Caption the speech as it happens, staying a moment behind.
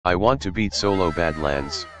I want to beat solo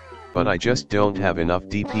Badlands. But I just don't have enough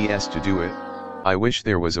DPS to do it. I wish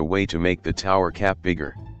there was a way to make the tower cap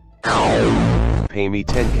bigger. Pay me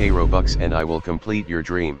 10k Robux and I will complete your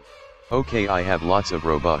dream. Okay, I have lots of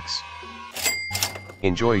Robux.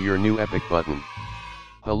 Enjoy your new epic button.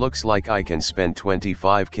 Looks like I can spend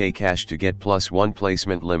 25k cash to get +1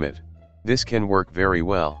 placement limit. This can work very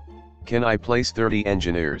well. Can I place 30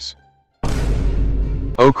 engineers?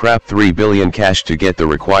 Oh crap, 3 billion cash to get the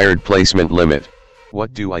required placement limit.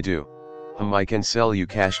 What do I do? I can sell you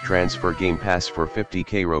cash transfer game pass for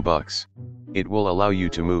 50k Robux. It will allow you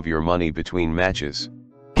to move your money between matches.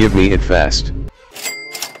 Give me it fast.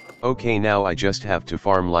 Okay, now I just have to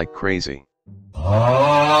farm like crazy.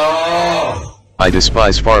 I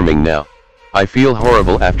despise farming now. I feel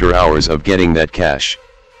horrible after hours of getting that cash.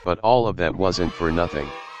 But all of that wasn't for nothing.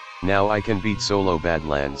 Now I can beat solo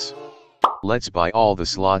Badlands. Let's buy all the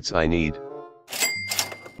slots I need.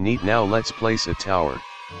 Neat, now let's place a tower.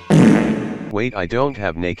 Wait, I don't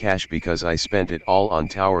have nay cash because I spent it all on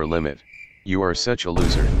tower limit. You are such a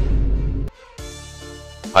loser.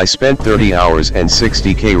 I spent 30 hours and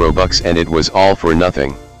 60k Robux and it was all for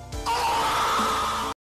nothing.